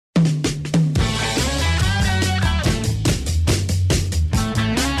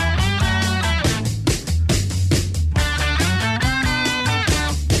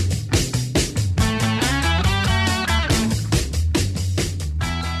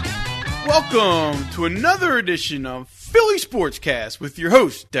Welcome to another edition of Philly Sportscast with your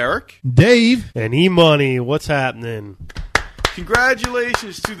host, Derek. Dave. And E-Money, what's happening?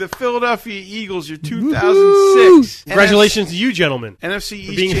 Congratulations to the Philadelphia Eagles, your 2006. Congratulations to you, gentlemen. NFC East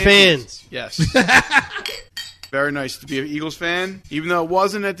for being champions. fans. Yes. Very nice to be an Eagles fan, even though it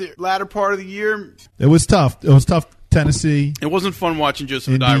wasn't at the latter part of the year. It was tough. Tennessee. It wasn't fun watching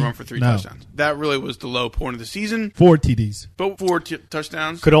Joseph Addai run for three touchdowns. That really was the low point of the season. 4 TDs. But 4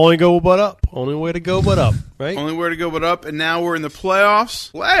 touchdowns. Could only go but up. Only way to go but up, right? Only way to go but up, and now we're in the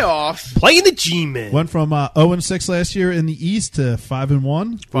playoffs. Playing the G-Men. Went from 0-6 last year in the East to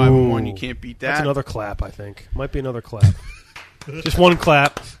 5-1. 5-1, you can't beat that. That's another clap, I think. Might be another clap. Just one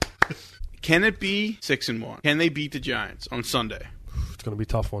clap. Can it be 6-1? Can they beat the Giants on Sunday? It's going to be a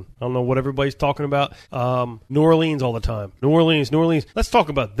tough one. I don't know what everybody's talking about. New Orleans all the time. New Orleans. Let's talk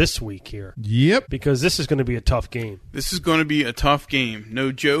about this week here. Yep. Because this is going to be a tough game. This is going to be a tough game.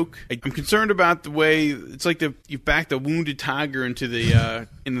 No joke. I'm concerned about the way it's like you've backed a wounded tiger into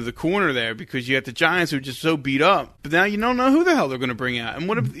the corner there because you have the Giants who are just so beat up. But now you don't know who the hell they're going to bring out. And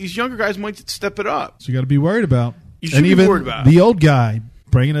what if these younger guys might step it up? So you got to be worried about. You should be worried about. The old guy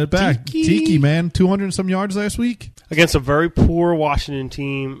bringing it back. Tiki, man. 200 and some yards last week. Against a very poor Washington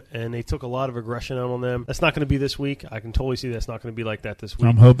team, and they took a lot of aggression out on them. That's not going to be this week. I can totally see that's not going to be like that this week.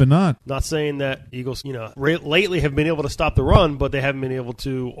 I'm hoping not. Not saying that Eagles, lately have been able to stop the run, but they haven't been able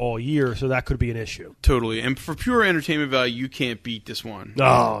to all year, so that could be an issue. Totally. And for pure entertainment value, you can't beat this one.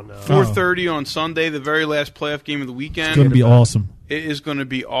 No. 4:30 on Sunday, the very last playoff game of the weekend. It's going to be awesome. It is going to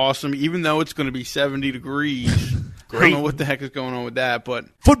be awesome, even though it's going to be 70 degrees. I don't know what the heck is going on with that, but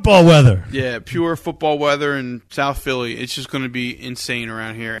football weather. Yeah, pure football weather in South Philly. It's just going to be insane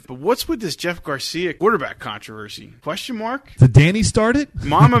around here. But what's with this Jeff Garcia quarterback controversy? Question mark? Did Danny start it?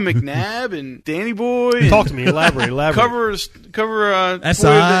 Mama McNabb and Danny Boy. Talk to me. Elaborate. Cover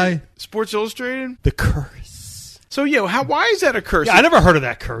SI. Sports Illustrated. The curse. So, why is that a curse? Yeah, I never heard of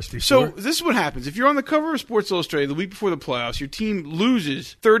that curse before. So, this is what happens. If you're on the cover of Sports Illustrated the week before the playoffs, your team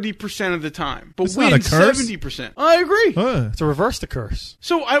loses 30% of the time, but it's wins 70%. I agree. It's a reverse the curse.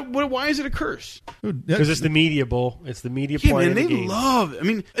 So, why is it a curse? Because it's the media, Bull. It's the media playing the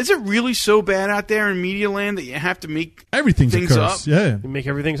game. Is it really so bad out there in media land that you have to make everything's things a curse? Up? Yeah. You make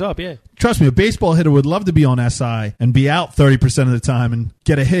everything's up, yeah. Trust me, a baseball hitter would love to be on SI and be out 30% of the time and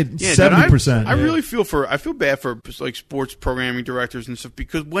get a hit 70%. I really feel bad for like sports programming directors and stuff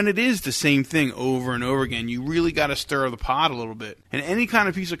because when it is the same thing over and over again, you really got to stir the pot a little bit. And any kind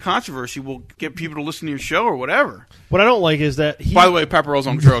of piece of controversy will get people to listen to your show or whatever. What I don't like is that By the way, Paparello's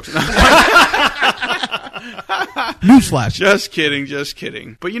on drugs. Newsflash. Just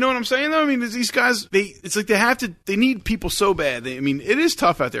kidding. But you know what I'm saying, though? I mean, these guys, they need people so bad. It is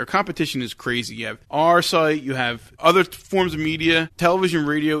tough out there. Competition is crazy. You have our site, you have other forms of media, television,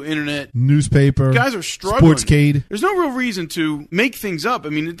 radio, internet. Newspaper. Guys are struggling. Sportscade. There's no real reason to make things up.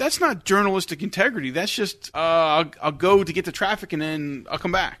 That's not journalistic integrity. That's just, I'll go to get the traffic and then I'll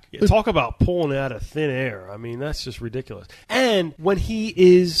come back. Yeah, talk about pulling out of thin air. That's just ridiculous. And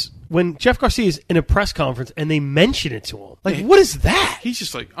when Jeff Garcia is in a press conference and they mention it to him, what is that? He's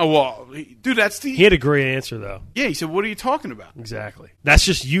just like, oh, well, dude, that's the... He had a great answer, though. Yeah, he said, what are you talking about? Exactly. That's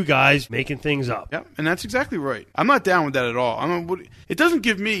just you guys making things up. Yeah, and that's exactly right. I'm not down with that at all. It doesn't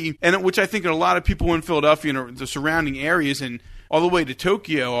give me, and which I think a lot of people in Philadelphia and the surrounding areas and all the way to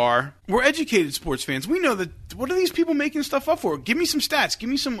Tokyo we're educated sports fans. We know that, what are these people making stuff up for? Give me some stats. Give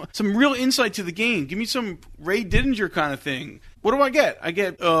me some real insight to the game. Give me some Ray Didinger kind of thing. What do I get? I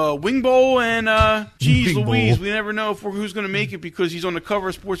get Wing Bowl and, geez Louise, we never know who's going to make it because he's on the cover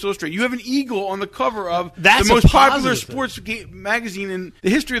of Sports Illustrated. You have an eagle on the cover of the most popular sports magazine in the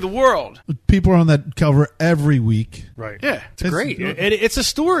history of the world. People are on that cover every week. Right. Yeah. It's great. It's a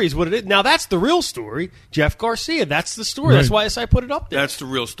story is what it is. Now, that's the real story. Jeff Garcia, that's the story. Right. That's why I put it up there. That's the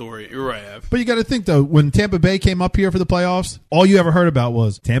real story. You're right, Ev. But you got to think, though, when Tampa Bay came up here for the playoffs, all you ever heard about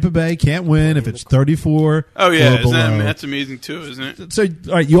was Tampa Bay can't win if it's 34. Oh, yeah. That's amazing, too, isn't it? So,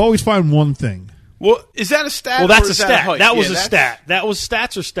 all right, you always find one thing. Well, is that a stat? Well, that's a stat. That was a stat. That was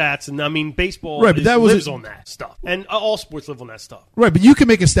stats or stats, and baseball lives on that stuff, and all sports live on that stuff. Right, but you can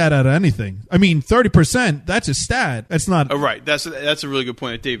make a stat out of anything. 30%, that's a stat. That's not. Oh, right. That's a really good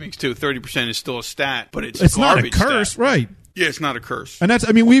point that Dave makes too. 30% is still a stat, but it's not a curse, stat. Right? Yeah, it's not a curse.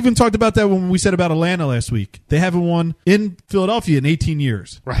 And we even talked about that when we said about Atlanta last week. They haven't won in Philadelphia in 18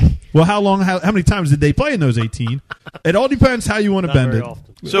 years. Right. Well, how many times did they play in those 18? It all depends how you want to bend it.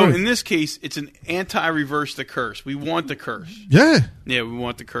 Often. So in this case, it's an anti-reverse the curse. We want the curse. Yeah. Yeah, we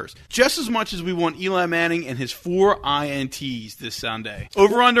want the curse. Just as much as we want Eli Manning and his 4 INTs this Sunday.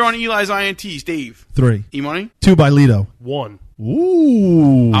 Over under on Eli's INTs, Dave. 3. E-Money? 2 by Lito. 1.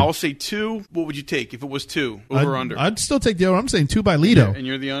 Ooh. I'll say 2. What would you take if it was 2? Over or under? I'd still take the over. I'm saying 2 by Lido. And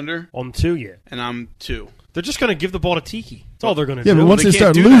you're the under? On 2, yeah. And I'm 2. They're just going to give the ball to Tiki. That's all they're going to Yeah, do. but once they can't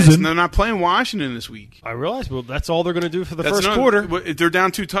start do that. losing, They're not playing Washington this week. I realize, well, that's all they're going to do for the That's first not- quarter. If they're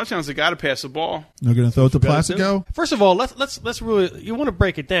down 2 touchdowns, they got to pass the ball. they're going to throw it to Gotta Placido. do. First of all, let's really. You want to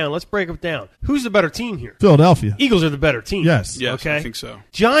break it down? Let's break it down. Who's the better team here? Philadelphia. Eagles are the better team. Yes. Yes, Okay. I think so.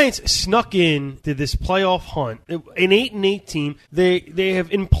 Giants snuck in to this playoff hunt. An 8-8 team. They have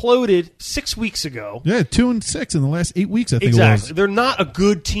imploded 6 weeks ago. Yeah, 2-6 in the last 8 weeks, I think Exactly. it was. They're not a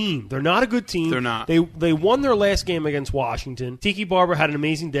good team. They're not a good team. They're not. They won their last game against Washington. Tiki Barber had an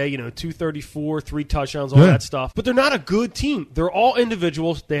amazing day, 234, 3 touchdowns, all Yeah. that stuff. But they're not a good team. They're all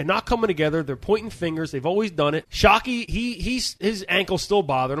individuals. They're not coming together. They're pointing fingers. They've always done it. Shockey, his ankle's still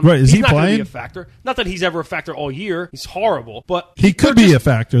bothering him. Right, is he's he not gonna playing? be a factor. Not that he's ever a factor all year. He's horrible. But He could be a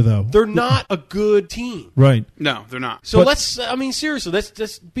factor, though. They're not a good team. Right. No, they're not. So But- seriously, let's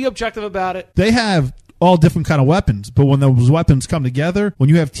just be objective about it. They have all different kind of weapons, but when those weapons come together, when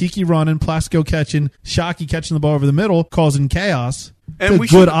you have Tiki running, Placido catching, Shockey catching the ball over the middle, causing chaos, And it's we a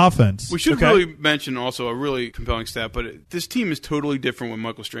good should- offense. We should Okay. really mention also a really compelling stat, but this team is totally different when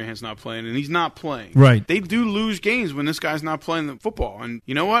Michael Strahan's not playing, and he's not playing. Right. They do lose games when this guy's not playing the football, and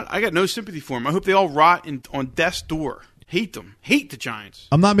you know what? I got no sympathy for him. I hope they all rot on death's door. Hate them. Hate the Giants.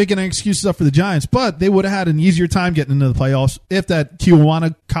 I'm not making any excuses up for the Giants, but they would have had an easier time getting into the playoffs if that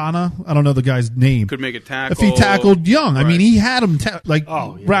Kiwana Kana, I don't know the guy's name, Could make a tackle. if he tackled Young. I Right. mean, he had him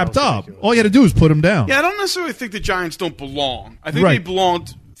Oh, yeah, wrapped that was up. ridiculous. All you had to do was put him down. Yeah, I don't necessarily think the Giants don't belong. I think Right. they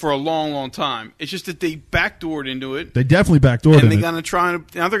belonged for a long, long time. It's just that they backdoored into it. They definitely backdoored And they him. got to try to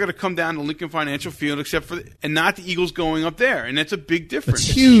now they're going to come down to Lincoln Financial Field, and not the Eagles going up there, and that's a big difference.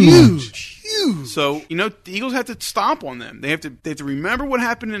 It's huge. So the Eagles have to stomp on them. They have to remember what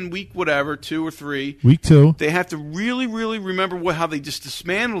happened in week 2 or 3. Week 2. They have to really, really remember how they just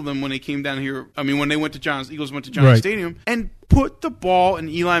dismantled them when they came down here. I mean, when they went to Eagles went to Giants Right. Stadium, and put the ball in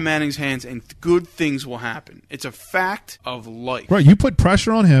Eli Manning's hands, and good things will happen. It's a fact of life. Right, you put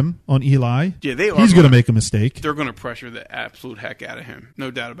pressure on him, on Eli. Yeah, they are He's going gonna- to make a mistake. They're going to pressure the absolute heck out of him,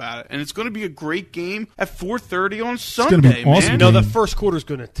 no doubt about it. And it's going to be a great game at 4:30 on Sunday. gonna be an awesome man. game. The first quarter is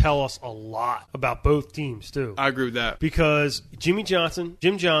going to tell us a lot about both teams, too. I agree with that. Because Jim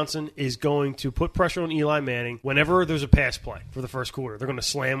Johnson is going to put pressure on Eli Manning whenever there's a pass play for the first quarter. They're going to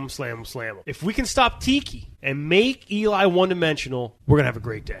slam him. If we can stop Tiki and make Eli one-dimensional, we're going to have a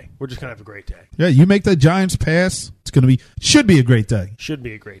great day. We're just going to have a great day. Yeah, you make the Giants pass, should be a great day. Should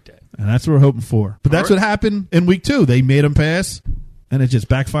be a great day. And that's what we're hoping for. But that's All what right. happened in week 2. They made them pass, and it just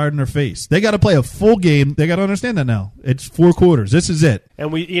backfired in their face. They got to play a full game. They got to understand that now. It's 4 quarters. This is it.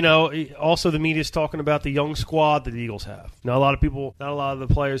 And also the media's talking about the young squad that the Eagles have. Now, not a lot of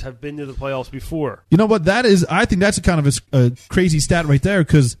the players have been to the playoffs before. You know what that is? I think that's a kind of a crazy stat right there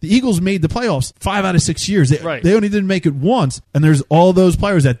because the Eagles made the playoffs 5 out of 6 years. They only didn't make it once, and there's all those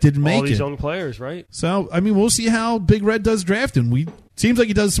players that didn't make All these it. young players, right? So, I mean, we'll see how Big Red does drafting. Seems like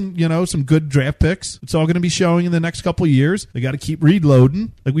he does some good draft picks. It's all going to be showing in the next couple of years. They got to keep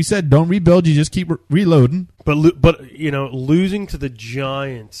reloading. Like we said, don't rebuild. You just keep reloading. But losing to the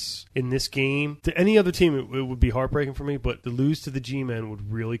Giants in this game, to any other team, it would be heartbreaking for me. But to lose to the G-Men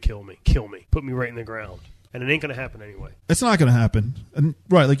would really kill me, put me right in the ground. And it ain't going to happen anyway. It's not going to happen. And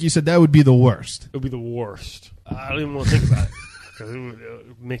right, like you said, that would be the worst. It would be the worst. I don't even want to think about it because it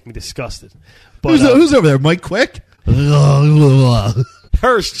would make me disgusted. But Who's over there? Mike Quick?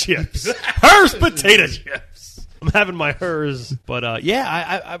 Hers chips, Hers potato chips. I'm having my Hers, but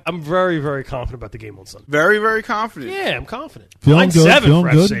I'm very, very confident about the game on Sunday. Very, very confident. Yeah, I'm confident. Feeling good, 9-7 feeling for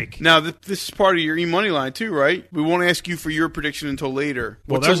F's good. sake. Now, this is part of your e-money line too, right? We won't ask you for your prediction until later.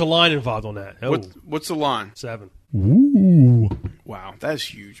 Well, there's a line involved on that. Oh, What's the line? 7. Ooh. Wow, that's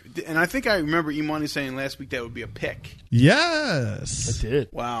huge. And I think I remember E-Money saying last week that would be a pick. Yes. I did.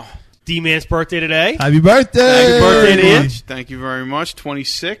 Wow. D-Man's birthday today. Happy birthday. Happy birthday to you. Thank you very much.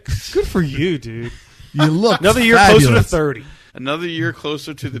 26. Good for you, dude. You look Another year fabulous. closer to 30. Another year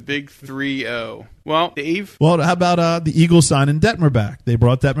closer to the big 3-0. Well, Dave, Well, how about the Eagles signing Detmer back? They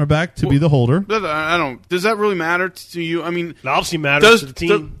brought Detmer back to be the holder. does that really matter to you? I mean, It obviously matters to the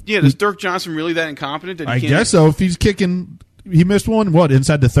team. Does Dirk Johnson really that incompetent that he I can't guess so. If he's kicking, he missed one,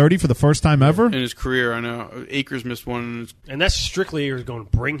 inside the 30 for the first time ever? in his career? I know Akers missed one. And that's strictly going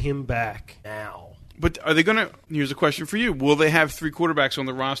to bring him back now. But are they going to? Here's a question for you: will they have 3 quarterbacks on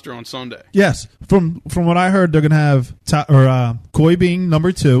the roster on Sunday? Yes. From what I heard, they're going to have Coy being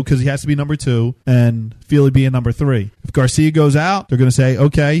number 2 because he has to be number 2, and Feely being number 3. If Garcia goes out, they're going to say,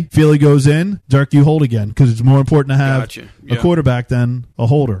 okay, Feely goes in, Dirk, you hold again because it's more important to have Gotcha. a Yeah. quarterback than a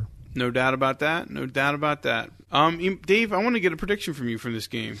holder. No doubt about that. No doubt about that. Dave, I want to get a prediction from you from this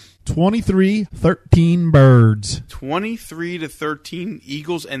game. 23-13 Birds. 23-13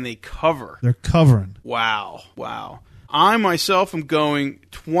 Eagles, and they cover. They're covering. Wow. I myself am going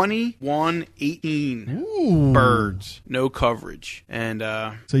 21-18 Birds. No coverage. And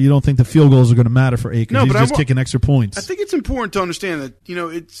so you don't think the field goals are going to matter for Akers? No, He's but just kicking extra points. I think it's important to understand that, you know,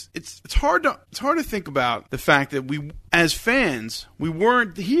 it's hard to think about the fact that we, as fans, we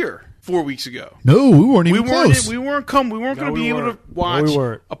weren't here 4 weeks ago. No, we weren't even close. We weren't going to be able to watch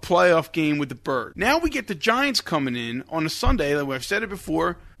a playoff game with the Bird. Now we get the Giants coming in on a Sunday. Like I've said it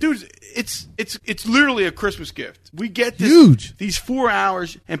before, dude. It's literally a Christmas gift. We get these 4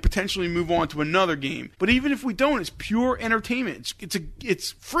 hours and potentially move on to another game. But even if we don't, it's pure entertainment.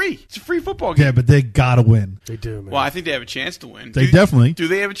 It's free. It's a free football game. Yeah, but they gotta win. They do, man. Well, I think they have a chance to win. They definitely. Do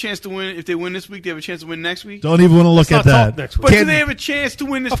they have a chance to win? If they win this week, they have a chance to win next week? Don't even want to look at that. Next week. But do they have a chance to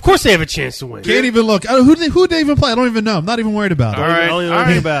win this? Of course they have a chance to win. Can't even look. Who they even play? I don't even know. I'm not even worried about it. All right. I don't even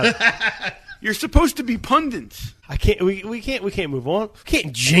think about it. You're supposed to be pundits. I can't. We can't move on. We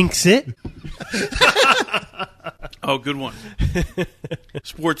can't jinx it. Oh, good one.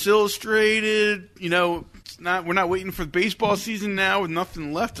 Sports Illustrated. You know, we're not waiting for the baseball season now with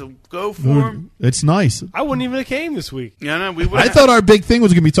nothing left to go for them. It's nice. I wouldn't even have came this week. Yeah, no, we would. I thought our big thing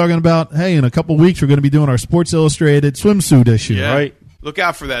was going to be talking about, hey, in a couple of weeks we're going to be doing our Sports Illustrated swimsuit issue. Yeah. Right. Look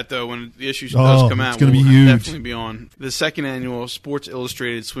out for that, though, when the issue does come out. It's going to be we'll huge. definitely be on the second annual Sports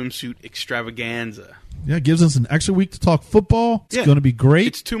Illustrated Swimsuit Extravaganza. Yeah, it gives us an extra week to talk football. It's going to be great.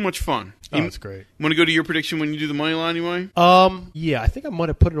 It's too much fun. Oh, it's great. Want to go to your prediction when you do the money line, anyway? Yeah, I think I might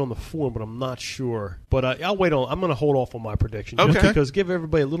have put it on the form, but I'm not sure. But I'll wait on. I'm going to hold off on my prediction. Okay. Just because give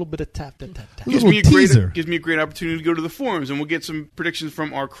everybody a little bit of tap. Gives me a great opportunity to go to the forums, and we'll get some predictions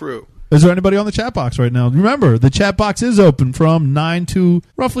from our crew. Is there anybody on the chat box right now? Remember, the chat box is open from 9 to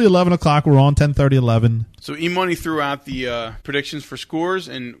roughly 11 o'clock. We're on 10:30, 11. So E-Money threw out the predictions for scores,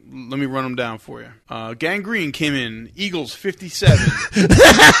 and let me run them down for you. Gangrene came in. Eagles, 57.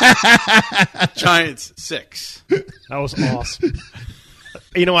 Giants, 6. That was awesome.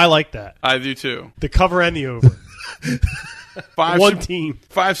 You know, I like that. I do, too. The cover and the over. Team.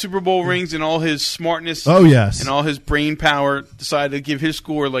 5 Super Bowl rings, and all his smartness and all his brain power decided to give his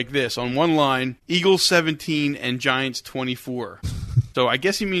score like this. On one line, Eagles 17 and Giants 24. So I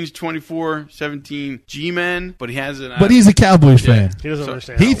guess he means 24-17 G-Men, but he has an... But he's a Cowboys fan. He doesn't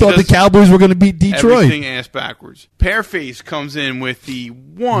understand. He thought the Cowboys were going to beat Detroit. Everything ass backwards. Pearface comes in with the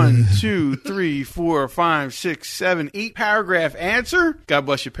 1, 2, 3, 4, 5, 6, 7, 8 paragraph answer. God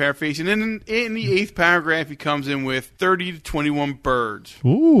bless you, Pearface. And then in the 8th paragraph, he comes in with 30-21 birds.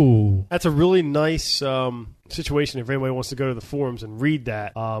 Ooh. That's a really nice... situation if anybody wants to go to the forums and read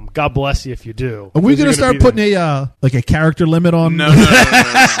that. God bless you if you do. Are we going to start putting a character limit on? No.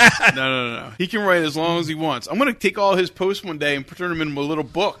 He can write as long as he wants. I'm going to take all his posts one day and turn them into a little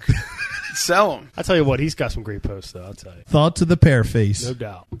book. Sell them. I tell you what, he's got some great posts though. I'll tell you. Thought to the Pearface.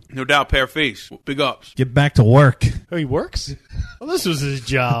 No doubt, Pearface. Big ups. Get back to work. Oh, he works? Well, this was his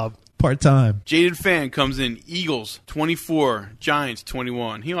job. Part-time. Jaded Fan comes in. Eagles 24, Giants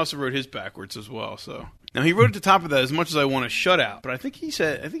 21. He also wrote his backwards as well, so... Now, he wrote at the top of that, as much as I want a shutout, but I think he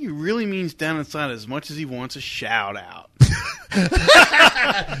really means down inside as much as he wants a shout-out.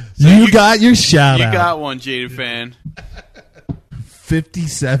 You got your shout-out. You got one, Jaded Fan.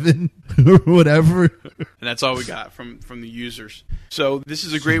 57 or whatever. And that's all we got from the users. So this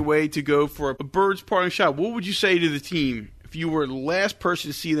is a great way to go for a bird's parting shot. What would you say to the team if you were the last person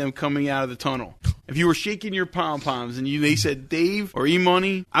to see them coming out of the tunnel? If you were shaking your pom-poms and they said, Dave or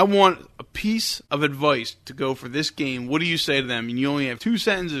E-Money, I want a piece of advice to go for this game, what do you say to them? And you only have 2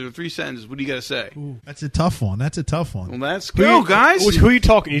 sentences or 3 sentences. What do you got to say? Ooh, that's a tough one. Well, let's go, guys. Who are you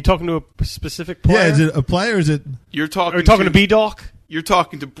talking? Are you talking to a specific player? Yeah, is it a player or is it... You're talking to B-Doc? You're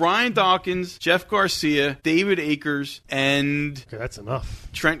talking to Brian Dawkins, Jeff Garcia, David Akers, and... Okay, that's enough.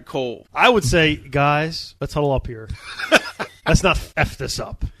 Trent Cole. I would say, guys, let's huddle up here. Let's not F this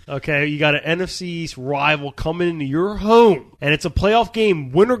up. Okay, you got an NFC East rival coming into your home, and it's a playoff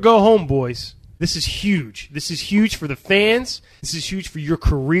game. Win or go home, boys. This is huge. This is huge for the fans. This is huge for your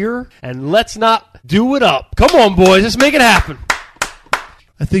career, and let's not do it up. Come on, boys. Let's make it happen.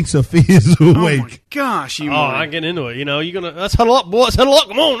 I think Sophia's awake. Oh, my gosh. I'm getting into it. You know, let's huddle up, boys. Huddle up.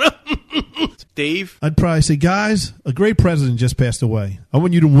 Come on. Dave? I'd probably say, guys, a great president just passed away. I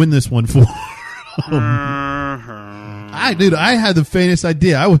want you to win this one for I had the faintest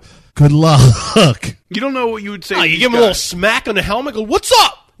idea. Good luck. You don't know what you would say. You give him a little smack on the helmet. Go, what's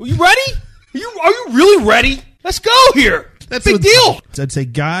up? Are you ready? Are you really ready? Let's go here. That's Big deal. I'd say,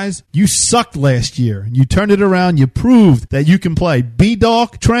 guys, you sucked last year. You turned it around. You proved that you can play.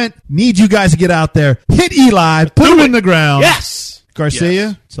 B-Dog, Trent, need you guys to get out there. Hit Eli. Put him in the ground. Yes. Garcia,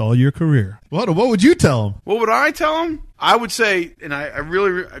 Yes. it's all your career. What would you tell him? What would I tell him? I would say, and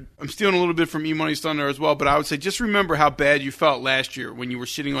I'm stealing a little bit from E-Money's thunder as well, but I would say just remember how bad you felt last year when you were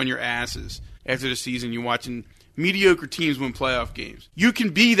sitting on your asses after the season. You're watching mediocre teams win playoff games. You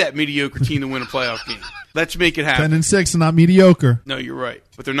can be that mediocre team to win a playoff game. Let's make it happen. 10-6 and not mediocre. No, you're right.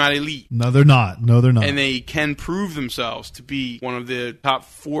 But they're not elite. No, they're not. And they can prove themselves to be one of the top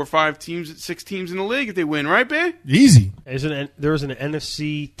 4 or 5 teams, 6 teams in the league if they win, right, babe? Easy. There's an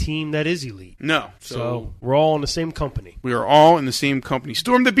NFC team that is elite. No. So we're all in the same company. We are all in the same company.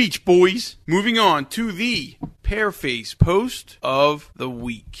 Storm the beach, boys. Moving on to the Pearface Post of the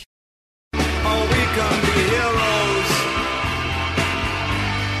Week. Oh, we can be heroes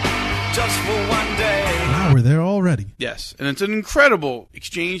just for one day. Wow, we're there already. Yes, and it's an incredible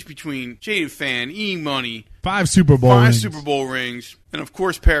exchange between Jaded Fan, E-Money, 5 Super Bowl 5 rings. Super Bowl rings, and of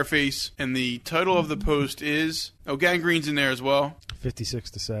course Pearface. And the title of the post is Gangrene's in there as well.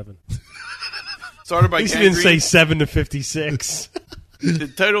 56-7. Started by At least he didn't say Gangrene. 7-56. The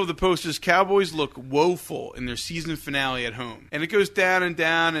title of the post is Cowboys look woeful in their season finale at home, and it goes down and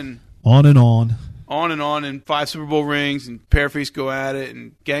down and On and on. and 5 Super Bowl rings, and Pearface go at it,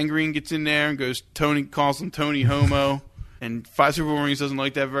 and Gangrene gets in there and calls him Tony Homo, and 5 Super Bowl rings doesn't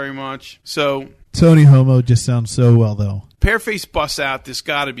like that very much. So Tony Homo just sounds so well, though. Pearface busts out this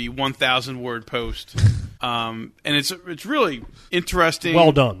got to be 1,000-word post, and it's really interesting.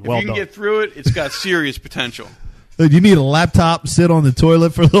 Well done, If well you can done. get through it, it's got serious potential. You need a laptop, sit on the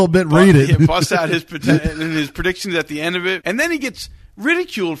toilet for a little bit, read it. He busts out his predictions at the end of it, and then he gets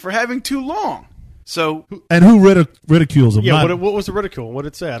ridiculed for having too long. So, And who ridicules him? Yeah, Not- what was the ridicule? What did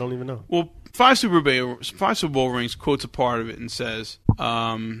it say? I don't even know. well, 5 Super Bowl rings quotes a part of it and says,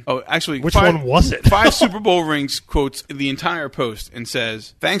 Which one was it? 5 Super Bowl rings quotes the entire post and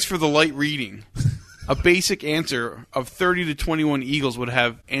says, "Thanks for the light reading." A basic answer of 30 to 21 Eagles would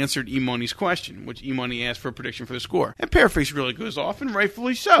have answered E-Money's question, which E-Money asked for a prediction for the score. And Pearface really goes off, and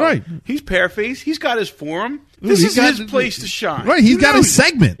rightfully so. Right. He's Pearface. He's got his forum. This he's is got- his place to shine. Right, he's You got know his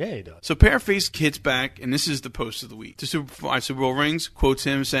segment. Yeah, he does. So Pearface hits back, and this is the post of the week. The 5 Super Bowl rings quotes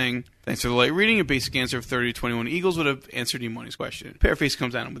him saying, "Thanks for the light reading. A basic answer of 30 to 21 Eagles would have answered E-Money's question." Pearface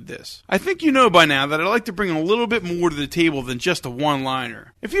comes down with this. "I think you know by now that I like to bring a little bit more to the table than just a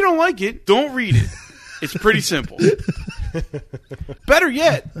one-liner. If you don't like it, don't read it. It's pretty simple. Better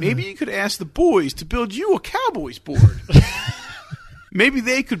yet, maybe you could ask the boys to build you a Cowboys board. Maybe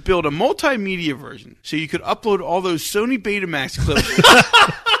they could build a multimedia version so you could upload all those Sony Betamax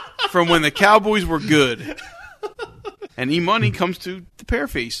clips from when the Cowboys were good." And E-Money comes to the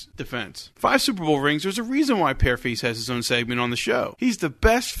Pearface defense. 5 Super Bowl rings. There's a reason why Pearface has his own segment on the show. He's the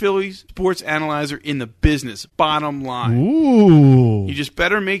best Phillies sports analyzer in the business. Bottom line. Ooh. You just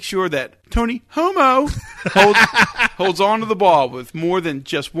better make sure that Tony Homo holds on to the ball with more than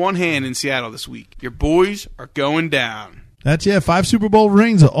just one hand in Seattle this week. Your boys are going down. That's 5 Super Bowl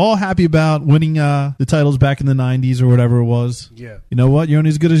rings. All happy about winning the titles back in the 90s or whatever it was. Yeah. You know what? You're only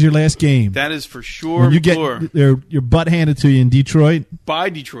as good as your last game. That is for sure. When you get McClure. your butt handed to you in Detroit By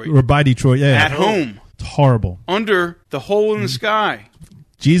Detroit. or by Detroit. Yeah. At home. It's horrible. Under the hole in the sky.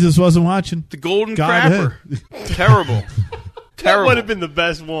 Jesus wasn't watching. The golden God crapper. Terrible. That would have been the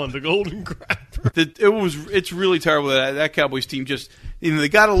best one, the Golden Crapper. It's really terrible that Cowboys team just, they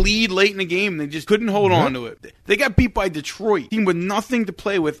got a lead late in the game and they just couldn't hold on to it. They got beat by Detroit, team with nothing to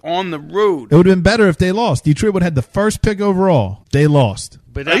play with on the road. It would have been better if they lost. Detroit would have had the first pick overall. They lost.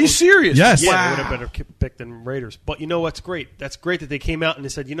 But Are you serious? Yes. Yeah, Wow. they would have better picked than Raiders. But you know what's great? That's great that they came out and they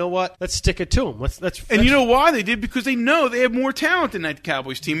said, you know what? Let's stick it to them. And you know why they did? Because they know they have more talent than that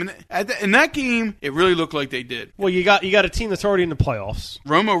Cowboys team. And in that game, it really looked like they did. Well, you got a team that's already in the playoffs.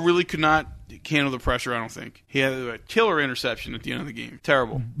 Romo really could not handle the pressure, I don't think. He had a killer interception at the end of the game.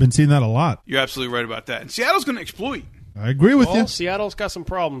 Terrible. Been seeing that a lot. You're absolutely right about that. And Seattle's going to exploit. I agree with Well, you. Seattle's got some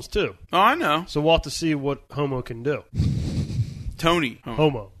problems too. Oh, I know. So we'll have to see what Homo can do. Tony.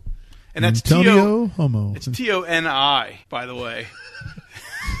 Homo. And that's Antonio Homo. It's Toni, by the way.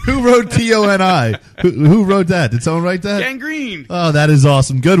 Who wrote Toni? Who wrote that? Did someone write that? Gangrene. Oh, that is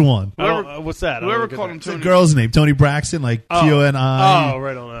awesome. Good one. What's that? Whoever I don't get called that. him It's a Tony. girl's name. Tony Braxton, like Oh. Toni. Oh,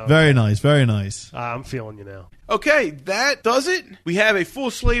 right on that. Very nice. Very nice. I'm feeling you now. Okay, that does it. We have a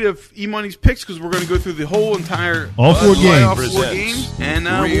full slate of E-Money's picks because we're going to go through the whole entire All 4 playoff games. 4 games. And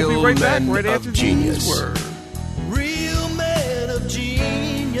we'll be Real right back Men right of after Genius. these words. Real man of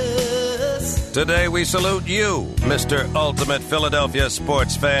genius. Today we salute you, Mr. Ultimate Philadelphia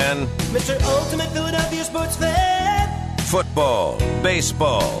sports fan. Mr. Ultimate Philadelphia sports fan. Football,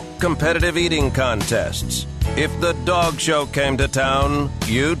 baseball, competitive eating contests. If the dog show came to town,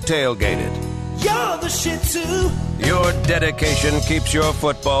 you'd tailgate it. You're the shit too. Your dedication keeps your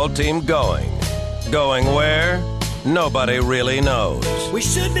football team going. Going where? Nobody really knows. We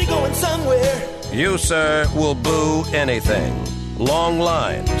should be going somewhere. You, sir, will boo anything. Long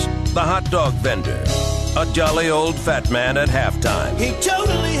lines, the hot dog vendor, a jolly old fat man at halftime. He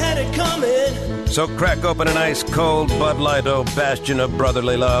totally had it coming. So crack open an ice-cold Bud Light, oh bastion of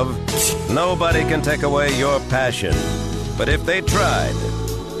brotherly love. Nobody can take away your passion. But if they tried,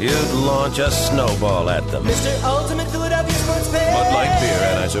 you'd launch a snowball at them. Mr. Ultimate Philadelphia Sports Fan. Bud Light Beer,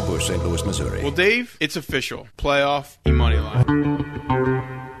 Anheuser-Busch, St. Louis, Missouri. Well, Dave, it's official. Playoff E-Money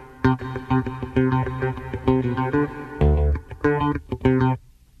line.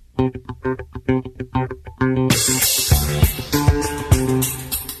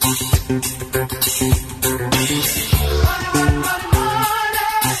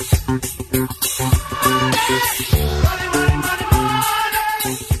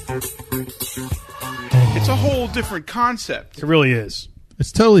 It's a whole different concept. It really is.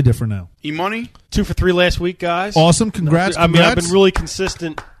 It's totally different now. E-Money? 2 for 3 last week, guys. Awesome. Congrats. I mean, I've been congrats. really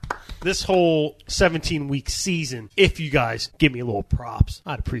consistent this whole 17-week season. If you guys give me a little props,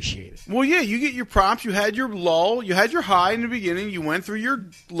 I'd appreciate it. Well, yeah, you get your props. You had your lull. You had your high in the beginning. You went through your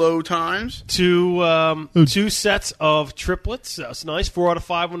low times. Two sets of triplets. That's nice. 4 out of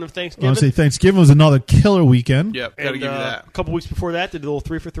 5 on I Thanksgiving. want to say Thanksgiving was another killer weekend. Yep, got to And, give you that. a couple weeks before that, did a little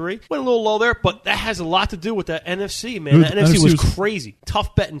 3 for 3. Went a little low there, but that has a lot to do with that NFC, man. Dude, That NFC was was- crazy.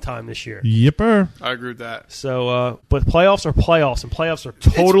 Tough betting time this year. Yipper. I agree with that. So, but playoffs are playoffs, and playoffs are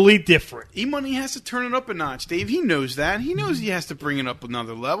totally different. E-Money has to turn it up a notch, Dave. He knows that. He knows he has to bring it up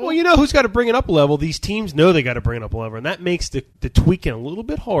another level. Well, you know who's got to bring it up a level? These teams know they got to bring it up a level, and that makes the tweaking a little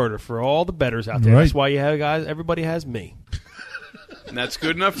bit harder for all the bettors out there. Right. That's why you have guys. Everybody has me. And that's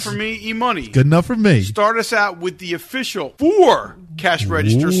good enough for me, E-Money. Good enough for me. Start us out with the official 4 cash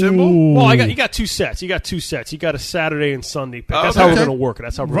register symbol. Well, you got 2 sets. You got 2 sets. You got a Saturday and Sunday pick. That's Okay. how we're going to work it.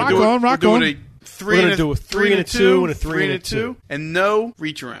 That's how we're Rock going to do it. on, rock We're on. doing a 3 We're and gonna do a 3 and a 2 and a 3 and a 2. and no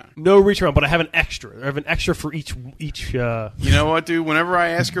reach around. No reach around, but I have an extra. I have an extra for each. You know what, dude? Whenever I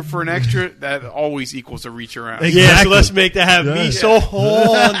ask her for an extra, that always equals a reach around. Exactly. Yeah, so let's make that have Yeah. me so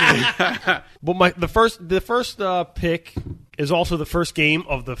horny. But the first pick is also the first game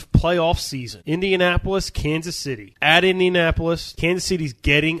of the playoff season. Indianapolis, Kansas City. At Indianapolis, Kansas City's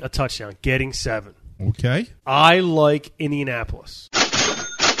getting a touchdown, getting 7. Okay. I like Indianapolis.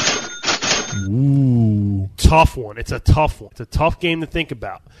 Ooh. Tough one. It's a tough one. It's a tough game to think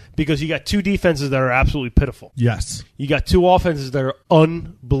about because you got 2 defenses that are absolutely pitiful. Yes. You got 2 offenses that are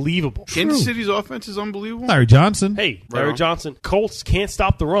unbelievable. Kansas City's offense is unbelievable. Larry Johnson. Hey, Right Larry on. Johnson. Colts can't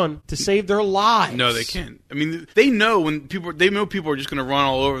stop the run to save their lives. No, they can't. I mean, they know when people are just going to run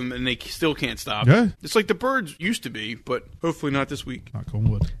all over them, and they still can't stop. Yeah. It's like the Birds used to be, but hopefully not this week. Knock on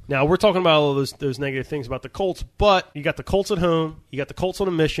wood. Now, we're talking about all those negative things about the Colts, but you got the Colts at home. You got the Colts on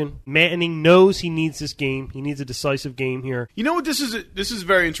a mission. Manning knows he needs this game. He needs a decisive game here. You know what? This is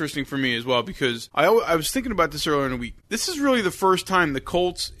very interesting for me as well because I was thinking about this earlier in the week. This is really the first time the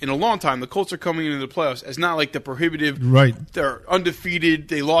Colts, in a long time, the Colts are coming into the playoffs as not like the prohibitive. Right. They're undefeated.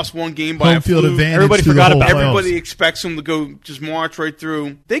 They lost one game by Home a field fluke. advantage. Everybody through the forgot whole about it. playoffs. Everybody expects them to go just march right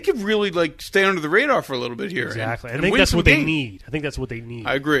through. They could really like stay under the radar for a little bit here. Exactly. and I think win that's some what they games. need. I think that's what they need.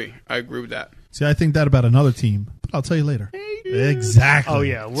 I agree with that. See, I think that about another team, but I'll tell you later. Exactly. Oh,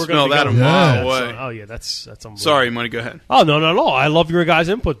 yeah. We're Smell gonna that a be going- mile Yeah. away. Oh, yeah. That's unbelievable. Sorry, Money, go ahead. Oh, no, not at all. I love your guys'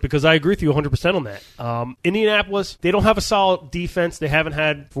 input because I agree with you 100% on that. Indianapolis, they don't have a solid defense. They haven't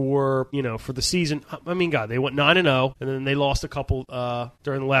had for the season. I mean, God, they went 9-0, and then they lost a couple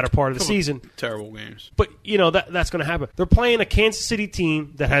during the latter part of the season. Terrible games. But, that's going to happen. They're playing a Kansas City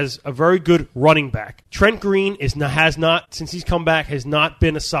team that has a very good running back. Trent Green has not, since he's come back, has not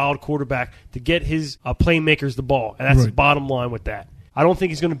been a solid quarterback to get his playmakers the ball. And that's the Right. bottom line with that. I don't think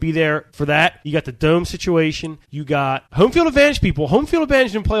he's going to be there for that. You got the dome situation. You got home field advantage, people. Home field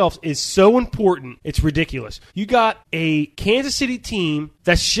advantage in playoffs is so important. It's ridiculous. You got a Kansas City team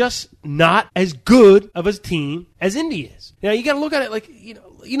that's just not as good of a team as Indy is. Now, you got to look at it like,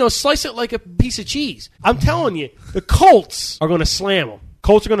 slice it like a piece of cheese. I'm telling you, the Colts are going to slam them.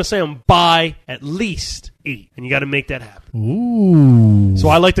 Colts are going to slam them by at least 8, and you got to make that happen. Ooh. So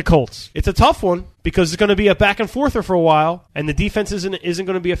I like the Colts. It's a tough one because it's going to be a back and forther for a while, and the defense isn't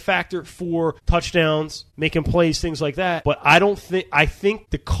going to be a factor for touchdowns, making plays, things like that. But I think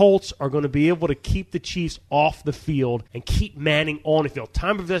the Colts are going to be able to keep the Chiefs off the field and keep Manning on the field.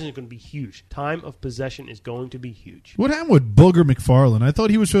 Time of possession is going to be huge. Time of possession is going to be huge. What happened with Booger McFarland? I thought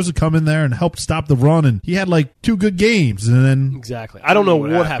he was supposed to come in there and help stop the run, and he had like 2 good games, and then Exactly. I don't know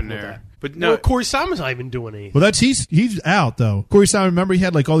what happened with there. that. But no, Well, Corey Simon's not even doing anything. well, he's out though. Corey Simon, remember he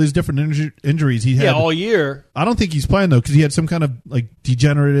had like all these different injuries. He had Yeah, all year. I don't think he's playing though because he had some kind of like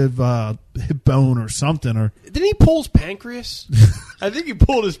degenerative hip bone or something. Or Didn't he pull his pancreas? I think he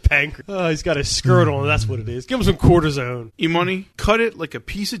pulled his pancreas. Oh, he's got his skirt on. That's what it is. Give him some cortisone. E-Money, cut it like a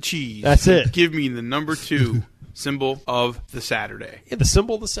piece of cheese. That's it. Give me the number 2 symbol of the Saturday. Yeah, the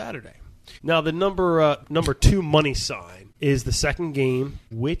symbol of the Saturday. Now, the number 2 money sign is the second game,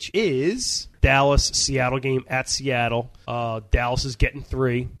 which is Dallas-Seattle game at Seattle. Dallas is getting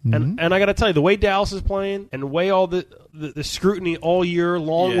 3. And I got to tell you, the way Dallas is playing and the way all the scrutiny all year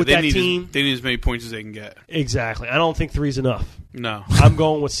long with that team. They need as many points as they can get. Exactly. I don't think 3 is enough. No. I'm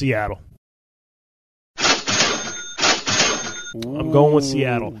going with Seattle. I'm going with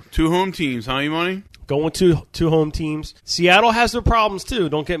Seattle. 2 home teams, huh, E-Money? Going to 2 home teams. Seattle has their problems too.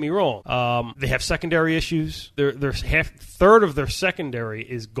 Don't get me wrong. They have secondary issues. Their third of their secondary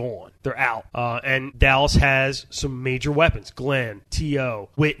is gone. They're out. And Dallas has some major weapons. Glenn, T.O.,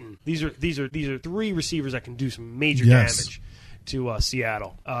 Witten. These are 3 receivers that can do some major damage to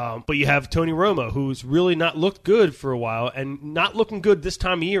Seattle. But you have Tony Romo, who's really not looked good for a while, and not looking good this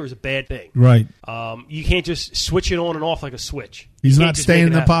time of year is a bad thing. right, You can't just switch it on and off like a switch. he's You can't not just staying make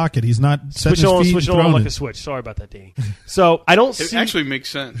in it the happen. pocket. He's not setting Switch on, his feet switch and it on throwing like it. a switch. Sorry about that, Danny. So I don't It see. actually makes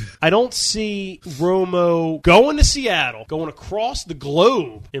sense. I don't see Romo going to Seattle, going across the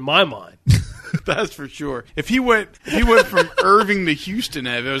globe. In my mind, That's for sure. If he went from Irving to Houston,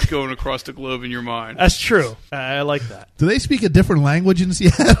 Ev, it was going across the globe in your mind. that's true. I like that. Do they speak a different language in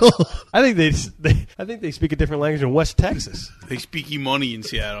Seattle? I think they speak a different language in West Texas. They speak E-Money in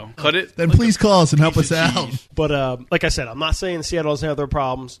Seattle. Cut it. Then like please a call us and help piece us of out. cheese. But like I said, I'm not saying Seattle doesn't have their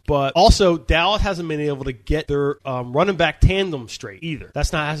problems, but also Dallas hasn't been able to get their running back tandem straight either.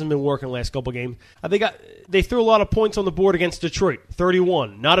 Hasn't been working the last couple of games. They threw a lot of points on the board against Detroit,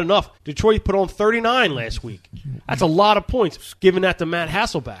 31. Not enough. Detroit put on 39 last week. That's a lot of points, giving that to Matt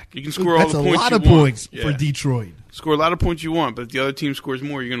Hasselbeck. You can score all That's the a points lot you of want. points Yeah. for Detroit. Score a lot of points you want, but if the other team scores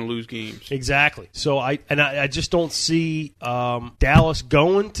more, you're going to lose games. Exactly. So I just don't see Dallas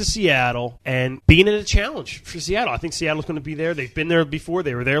going to Seattle and being in a challenge for Seattle. I think Seattle's going to be there. They've been there before.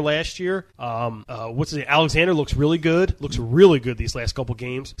 They were there last year. What's his name? Alexander looks really good. Looks really good these last couple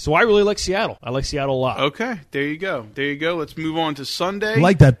games. So I really like Seattle. I like Seattle a lot. Okay, there you go. Let's move on to Sunday.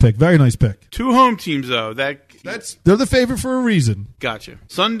 Like that pick. Very nice pick. 2 home teams, though. They're the favorite for a reason. Gotcha.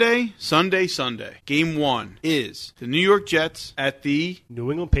 Sunday. Game 1 is the New York Jets at the New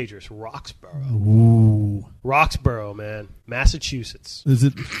England Patriots, Roxborough. Ooh. Roxborough, man. Massachusetts. Is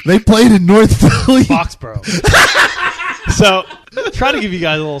it? They played in North Philly. Foxborough. So, try to give you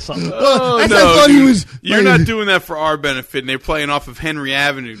guys a little something. Oh, I no, thought he dude. was- You're not doing that for our benefit, and they're playing off of Henry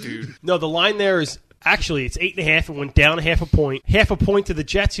Avenue, dude. No, the line there is actually it's 8.5. It went down half a point. Half a point to the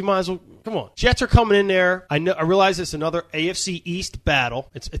Jets. You might as well come on. Jets are coming in there. I realize it's another AFC East battle.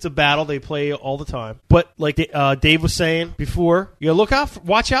 It's a battle they play all the time. But like Dave was saying before, you gotta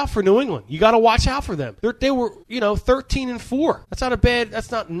watch out for New England. You got to watch out for them. They were 13-4. That's not a bad.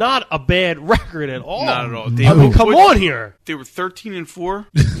 That's not a bad record at all. Not at all. I mean, come on here. They were 13-4.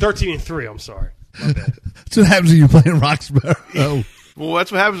 13-3. I'm sorry. My bad. That's what happens when you play in Roxborough. Well,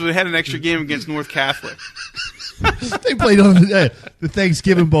 that's what happens when we had an extra game against North Catholic. They played on the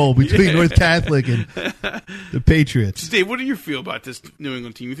Thanksgiving Bowl between North Catholic and the Patriots. Dave, what do you feel about this New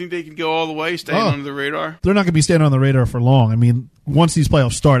England team? You think they can go all the way, staying under the radar? They're not going to be staying on the radar for long. I mean, once these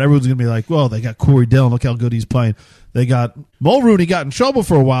playoffs start, everyone's going to be like, well, they got Corey Dillon. Look how good he's playing. They got Mulrooney got in trouble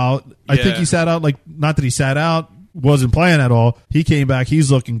for a while. I think he sat out, not that he sat out, wasn't playing at all. He came back.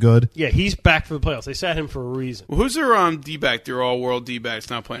 He's looking good. Yeah, he's back for the playoffs. They sat him for a reason. Well, who's their D-back? Their all-world D-back. It's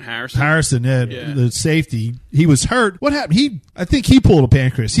not playing Harrison. Harrison, Yeah. the safety, he was hurt. What happened? I think he pulled a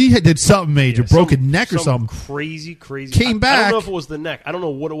pancreas. He did something major, broke a neck or something. Crazy. Came back. I don't know if it was the neck. I don't know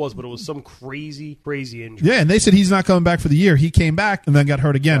what it was, but it was some crazy injury. Yeah, and they said he's not coming back for the year. He came back and then got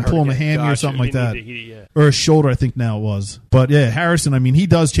hurt again, pulling a hammy or something like that. Or a shoulder, I think now it was. But yeah, Harrison, I mean, he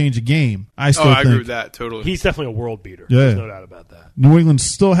does change the game. I still think. I agree with that, totally. He's definitely a world beater. Yeah. There's no doubt about that. New England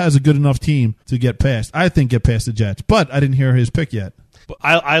still has a good enough team to get past. I think get past the Jets, but I didn't hear his pick yet. But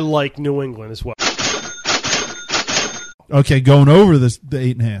I like New England as well. Okay, going over the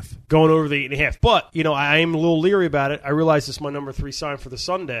 8.5. Going over the 8.5. But, I am a little leery about it. I realize this is my number 3 sign for the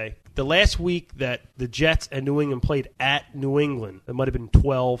Sunday. The last week that the Jets and New England played at New England, it might have been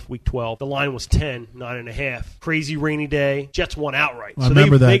week 12. The line was 10, 9.5. Crazy rainy day. Jets won outright. I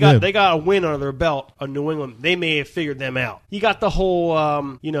remember that. They got a win under their belt on New England. They may have figured them out. You got the whole,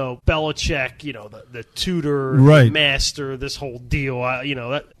 Belichick, the tutor, right. the master, this whole deal.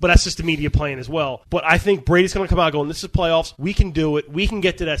 But that's just the media playing as well. But I think Brady's going to come out going, this is playoffs. We can do it. We can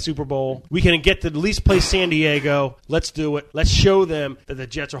get to that Super Bowl. We can get to at least play San Diego. Let's do it. Let's show them that the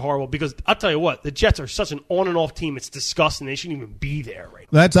Jets are horrible. Because I'll tell you what, the Jets are such an on and off team. It's disgusting. They shouldn't even be there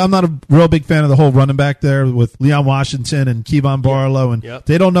right now. I'm not a real big fan of the whole running back there with Leon Washington and Kevon Barlow, and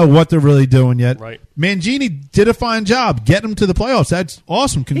they don't know what they're really doing yet. Right. Mangini did a fine job getting them to the playoffs. That's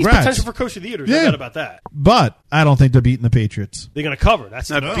awesome. Congrats. He's potential for coach of the year. There's no doubt about that. But I don't think they're beating the Patriots. They're going to cover.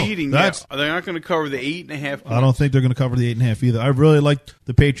 That's not beating. They're not going to cover the 8.5 points. I don't think they're going to cover the 8.5 either. I really like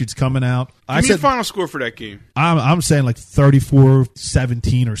the Patriots coming out. Give me the final score for that game. I'm saying like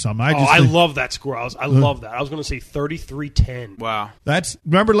 34-17 or something. I love that score. I love that. I was going to say 33-10. Wow.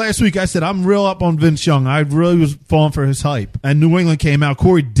 Remember last week I said I'm real up on Vince Young. I really was falling for his hype. And New England came out.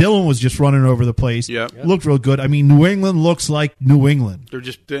 Corey Dillon was just running over the place. Yep. Looked real good. I mean, New England looks like New England.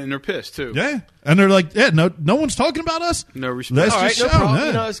 They're pissed too. Yeah. And they're like, no one's talking about us. No respect. All right, no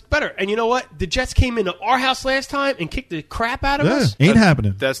problem. It's better. And you know what? The Jets came into our house last time and kicked the crap out of us. Ain't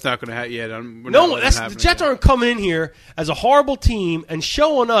happening. That's not going to happen. Yeah, the Jets aren't coming in here as a horrible team and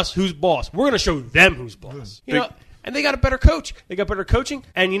showing us who's boss. We're going to show them who's boss. And they got a better coach. They got better coaching.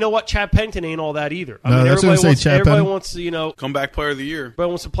 And you know what? Chad Pennington ain't all that either. Everybody wants to, comeback player of the year. Everybody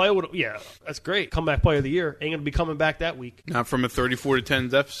wants to play with. Yeah, that's great. Comeback player of the year. Ain't going to be coming back that week. Not from a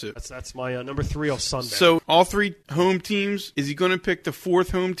 34-10 deficit. That's my number 3 on Sunday. So all 3 home teams. Is he going to pick the 4th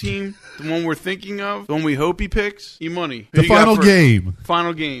home team? The one we're thinking of? The one we hope he picks? E-money. The final game.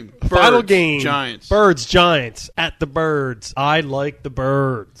 Final game. Final game. Giants. Birds, Giants. At the Birds. I like the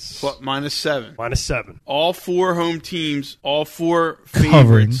Birds. -7. -7. All 4 home teams, all 4 favorites.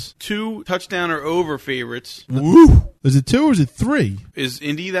 Covering. 2 touchdown or over favorites. Woo! Is it 2 or is it 3? Is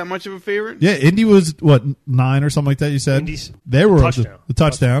Indy that much of a favorite? Yeah, Indy was, 9 or something like that, you said? They were touchdown. The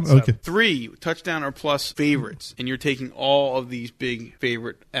touchdown. Okay. 3 touchdown or plus favorites, and you're taking all of these big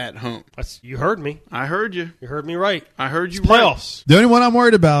favorite at home. You heard me. I heard you. You heard me right. I heard you it's right. Playoffs. The only one I'm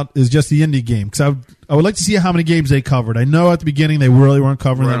worried about is just the Indy game, because I would like to see how many games they covered. I know at the beginning they really weren't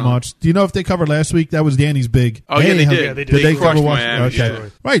covering that much. Do you know if they covered last week? That was Danny's big. Oh, yeah, they did. Yeah, they did they cover Miami? Okay. Yeah.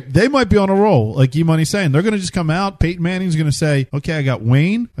 Right. They might be on a roll, like E-Money's saying. They're going to just come out. Peyton Manning's going to say, okay, I got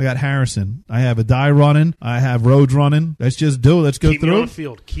Wayne, I got Harrison, I have a die running, I have Rhodes running. Let's just do it. Let's go Keep through. Me on the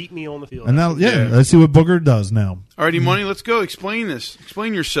field. Keep me on the field. And now, let's see what Booger does now. Alrighty, Money, let's go. Explain this.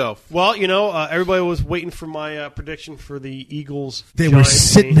 Explain yourself. Well, everybody was waiting for my prediction for the Eagles. They were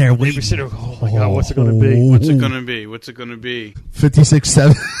sitting there waiting. They were sitting there, oh my God, what's it going to be? What's it going to be? What's it going to be?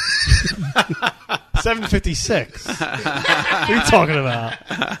 56-7. 756. What are you talking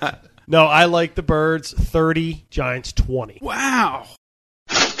about? No, I like the Birds 30, Giants 20. Wow.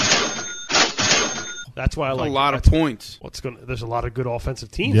 That's why I like a lot of points. There's a lot of good offensive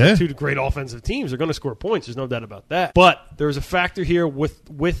teams. Yeah. 2 great offensive teams. They're going to score points. There's no doubt about that. But there's a factor here with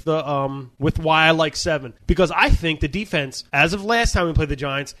why I like 7, because I think the defense, as of last time we played the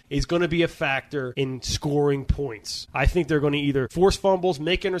Giants, is going to be a factor in scoring points. I think they're going to either force fumbles,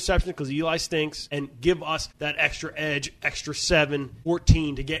 make interceptions because Eli stinks, and give us that extra edge, extra 7,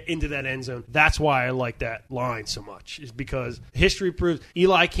 14 to get into that end zone. That's why I like that line so much, is because history proves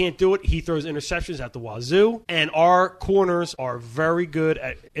Eli can't do it. He throws interceptions at the wazoo, and our corners are very good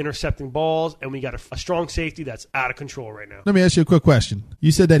at intercepting balls, and we got a strong safety that's out of control right now. Let me ask you a quick question.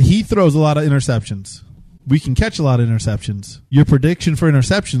 You said that he throws a lot of interceptions. We can catch a lot of interceptions. Your prediction for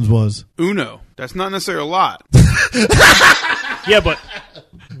interceptions was? Uno. That's not necessarily a lot. Yeah, but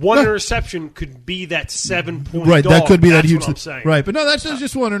one interception could be that 7-point right, dog. that could be that's that huge. What I'm saying. Right, but no, that's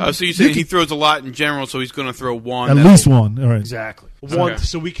just wondering. So you say he throws a lot in general, so he's going to throw one. At least one. All right. Exactly. One, Okay.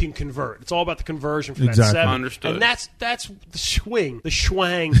 so we can convert. It's all about the conversion for Exactly. that 7. Understood. And that's the swing, the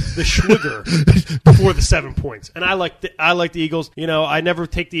schwang, the schwigger before the 7 points. And I like the Eagles. I never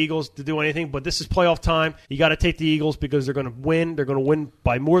take the Eagles to do anything, but this is playoff time. You got to take the Eagles because they're going to win. They're going to win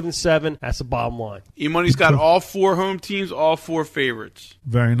by more than 7. That's the bottom line. E-Money's got all 4 home teams, all 4 favorites.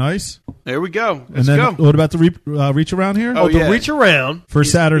 Very nice. There we go. And Let's then go. what about the reach around here? Oh, The yeah. reach around For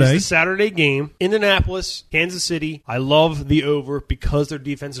Saturday. is the Saturday game. Indianapolis, Kansas City. I love the over because their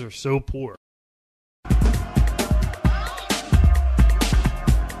defenses are so poor.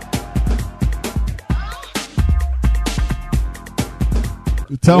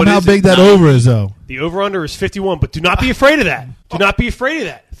 Tell What them how is it? big that 9? over is, though. The over-under is 51, but do not be afraid of that. Do not be afraid of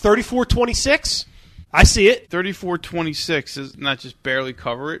that. 34-26. I see it. 34-26 is not just barely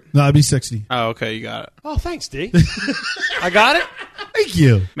cover it. No, it'd be 60. Oh, okay, you got it. Oh, thanks, D. I got it. Thank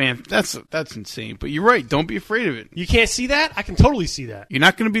you. Man, that's insane. But you're right. Don't be afraid of it. You can't see that? I can totally see that. You're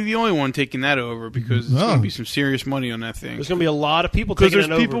not going to be the only one taking that over because there's No. going to be some serious money on that thing. There's going to be a lot of people Because taking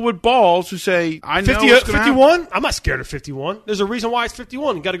there's it people over. with balls who say, I know 50, what's gonna happen. 51? I'm not scared of 51. There's a reason why it's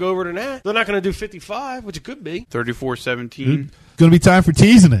 51. You got to go over to that. They're not going to do 55, which it could be. 34-17. It's going to be time for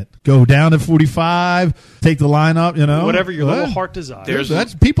teasing it. Go down to 45, take the line up, Whatever your little What? heart desires.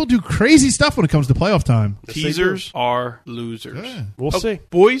 There's- People do crazy stuff when it comes to playoff time. Teasers are losers. Yeah. We'll see.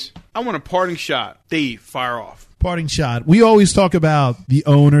 Boys, I want a parting shot. Dave, fire off. Parting shot. We always talk about the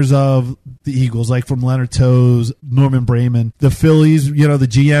owners of the Eagles, like from Leonard Toews, Norman Brayman, the Phillies, the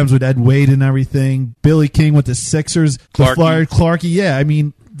GMs with Ed Wade and everything, Billy King with the Sixers, the Clarkey. Flyers, Clarkey. Yeah, I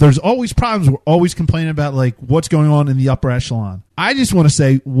mean, there's always problems. We're always complaining about like what's going on in the upper echelon. I just want to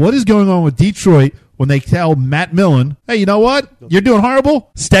say, what is going on with Detroit when they tell Matt Millen, hey, you know what? You're doing horrible.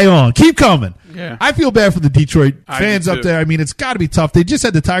 Stay on. Keep coming. Yeah. I feel bad for the Detroit I fans do up too. there. I mean, it's got to be tough. They just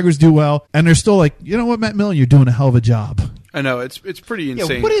had the Tigers do well, and they're still like, you know what, Matt Millen, you're doing a hell of a job. I know, it's pretty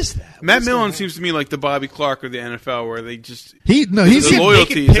insane. what is that? Matt What's Millen going on? seems to me like the Bobby Clark of the NFL where they just... He's The getting,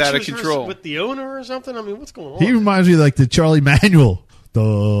 loyalty Making is out of pictures control. with the owner or something? I mean, what's going on? he reminds me of like the Charlie Manuel.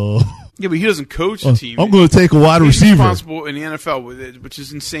 Yeah, but he doesn't coach the team. I'm going to take a wide He's receiver. responsible in the NFL, with it, which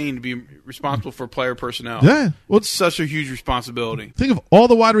is insane to be responsible for player personnel. Yeah. Well, It's such a huge responsibility. think of all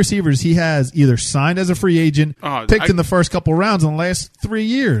the wide receivers he has either signed as a free agent, picked in the first couple rounds in the last 3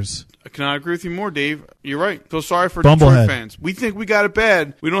 years. I cannot agree with you more, Dave. You're right. Feel sorry for Bumblehead. Detroit fans. We think we got it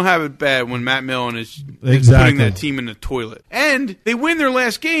bad. We don't have it bad when Matt Millen is Exactly. putting that team in the toilet. And they win their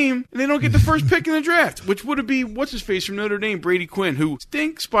last game, and they don't get the first pick in the draft, which would be, what's his face from Notre Dame, Brady Quinn, who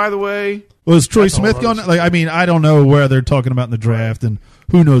stinks, by the way. Was Troy That's all Smith I going? was- Like, I mean, I don't know where they're talking about in the draft, and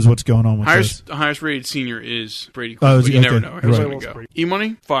who knows what's going on with this. Highest rated senior is Brady Quinn, Oh, is but he? you never Okay. know. Right. Here's Right. where we go.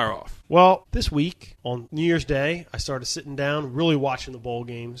 E-Money, fire off. Well, this week on New Year's Day, I started sitting down, really watching the bowl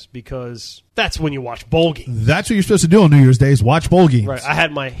games because that's when you watch bowl games. That's what you're supposed to do on New Year's Day is watch bowl games. Right. I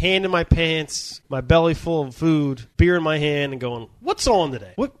had my hand in my pants, my belly full of food, beer in my hand, and going, what's on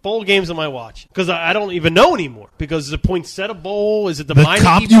today? What bowl games am I watching? Because I don't even know anymore. Because is it Poinsettia Bowl? Is it the The Meineke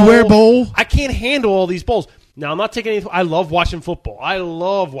Cop You Wear Bowl? I can't handle all these bowls. Now, I'm not taking any. I love watching football. I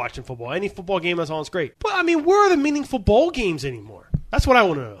love watching football. Any football game that's on is great. But, I mean, where are the meaningful bowl games anymore? That's what I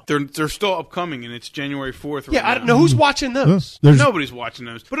want to know. They're still upcoming, and it's January 4th. Right Yeah, I now. don't know who's watching those. There's, Nobody's watching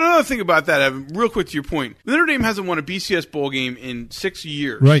those. But another thing about that, Evan, real quick to your point, Notre Dame hasn't won a BCS bowl game in 6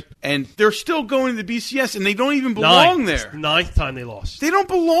 years. Right. And they're still going to the BCS, and they don't even belong there. It's the ninth time they lost. They don't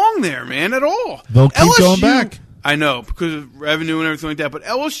belong there, man, at all. They'll keep going back. I know, because of revenue and everything like that, but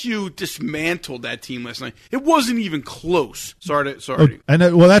LSU dismantled that team last night. It wasn't even close. Sorry. I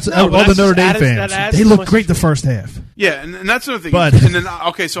know. Well, that's No, all but the that's Notre just Dame added- that fans. adds They so look much great the to it. first half. Yeah, and that's another thing. But- and then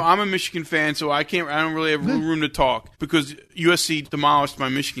okay, so I'm a Michigan fan, so I don't really have room to talk because USC demolished my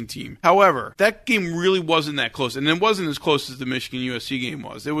Michigan team. However, that game really wasn't that close, and it wasn't as close as the Michigan USC game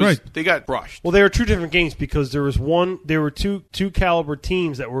was. It was Right. They got brushed. Well, they were two different games because there were two caliber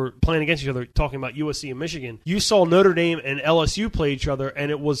teams that were playing against each other. Talking about USC and Michigan, you saw Notre Dame and LSU play each other, and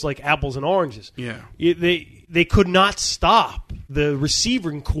it was like apples and oranges. Yeah. They could not stop the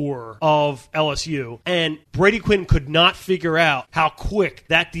receiving core of LSU, and Brady Quinn could not figure out how quick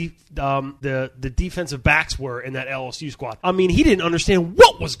that the defensive backs were in that LSU squad. I mean, he didn't understand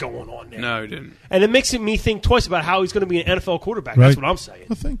what was going on there. No, he didn't. And it makes me think twice about how he's going to be an NFL quarterback. Right. That's what I'm saying.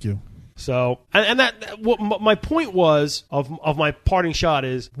 Well, thank you. So, and what my point was of my parting shot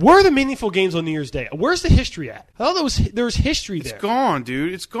is, where are the meaningful games on New Year's Day? Where's the history at? I thought there was history there. It's gone,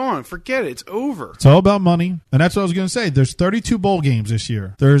 dude. It's gone. Forget it. It's over. It's all about money, and that's what I was going to say. There's 32 bowl games this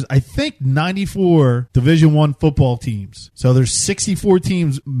year. There's, I think, 94 Division I football teams. So there's 64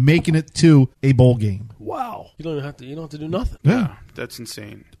 teams making it to a bowl game. Wow, you don't have to do nothing. Yeah. That's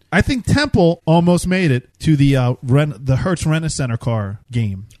insane. I think Temple almost made it to the Hertz Rent-A-Center car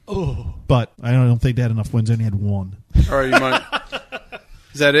game. Oh, But I don't think they had enough wins. They only had one. All right, you might.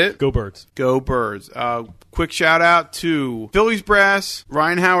 Is that it? go Birds! Go Birds. Quick shout out to Phillies brass,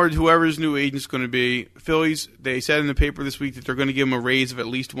 Ryan Howard, whoever his new agent's going to be. Phillies, they said in the paper this week that they're going to give him a raise of at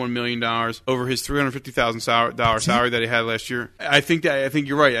least $1 million over his $350,000 salary that he had last year. I think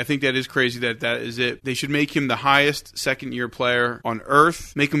you're right. I think that is crazy that is it. They should make him the highest second-year player on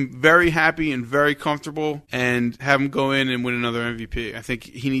earth, make him very happy and very comfortable, and have him go in and win another MVP. I think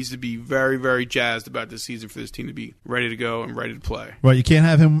he needs to be very, very jazzed about this season for this team to be ready to go and ready to play. Right, you can't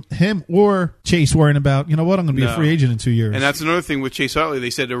can't have him or Chase worrying about, you know what, I'm going to be a free agent in 2 years. And that's another thing with Chase Utley. They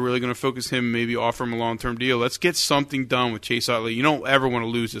said they're really going to focus him, maybe offer him a long-term deal. Let's get something done with Chase Utley. You don't ever want to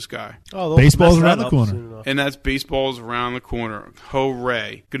lose this guy. Oh, baseball's around the corner. And that's baseball's around the corner.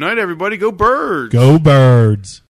 Hooray. Good night, everybody. Go Birds. Go Birds.